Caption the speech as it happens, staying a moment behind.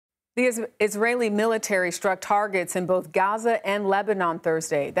The Israeli military struck targets in both Gaza and Lebanon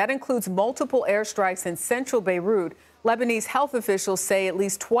Thursday. That includes multiple airstrikes in central Beirut. Lebanese health officials say at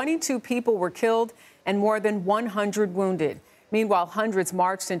least 22 people were killed and more than 100 wounded. Meanwhile, hundreds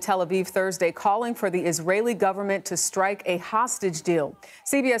marched in Tel Aviv Thursday calling for the Israeli government to strike a hostage deal.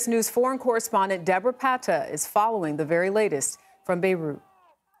 CBS News foreign correspondent Debora Patta is following the very latest from Beirut.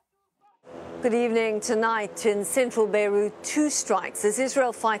 Good evening. Tonight in central Beirut, two strikes as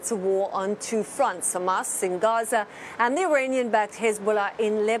Israel fights a war on two fronts, Hamas in Gaza and the Iranian-backed Hezbollah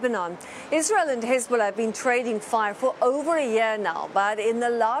in Lebanon. Israel and Hezbollah have been trading fire for over a year now, but in the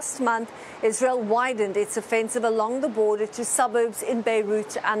last month, Israel widened its offensive along the border to suburbs in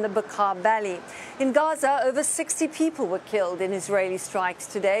Beirut and the Bekaa Valley. In Gaza, over 60 people were killed in Israeli strikes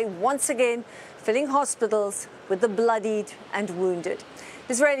today, once again filling hospitals with the bloodied and wounded.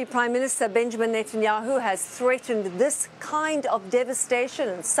 Israeli Prime Minister Benjamin Netanyahu has threatened this kind of devastation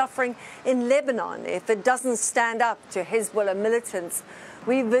and suffering in Lebanon if it doesn't stand up to Hezbollah militants.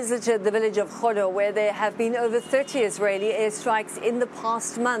 We visited the village of Khodo, where there have been over 30 Israeli airstrikes in the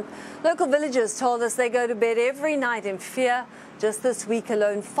past month. Local villagers told us they go to bed every night in fear. Just this week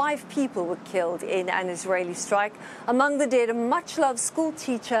alone, 5 people were killed in an Israeli strike. Among the dead, a much-loved school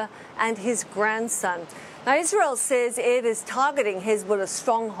teacher and his grandson. Now, Israel says it is targeting Hezbollah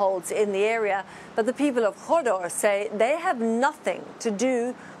strongholds in the area, but the people of Khodo say they have nothing to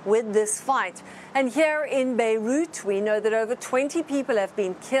do with this fight. And here in Beirut, we know that over 20 people have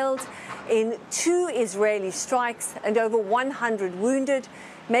been killed in 2 Israeli strikes and over 100 wounded,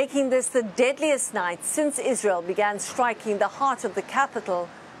 making this the deadliest night since Israel began striking the heart of the capital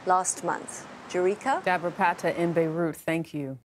last month. Jerika? Debora Patta in Beirut, thank you.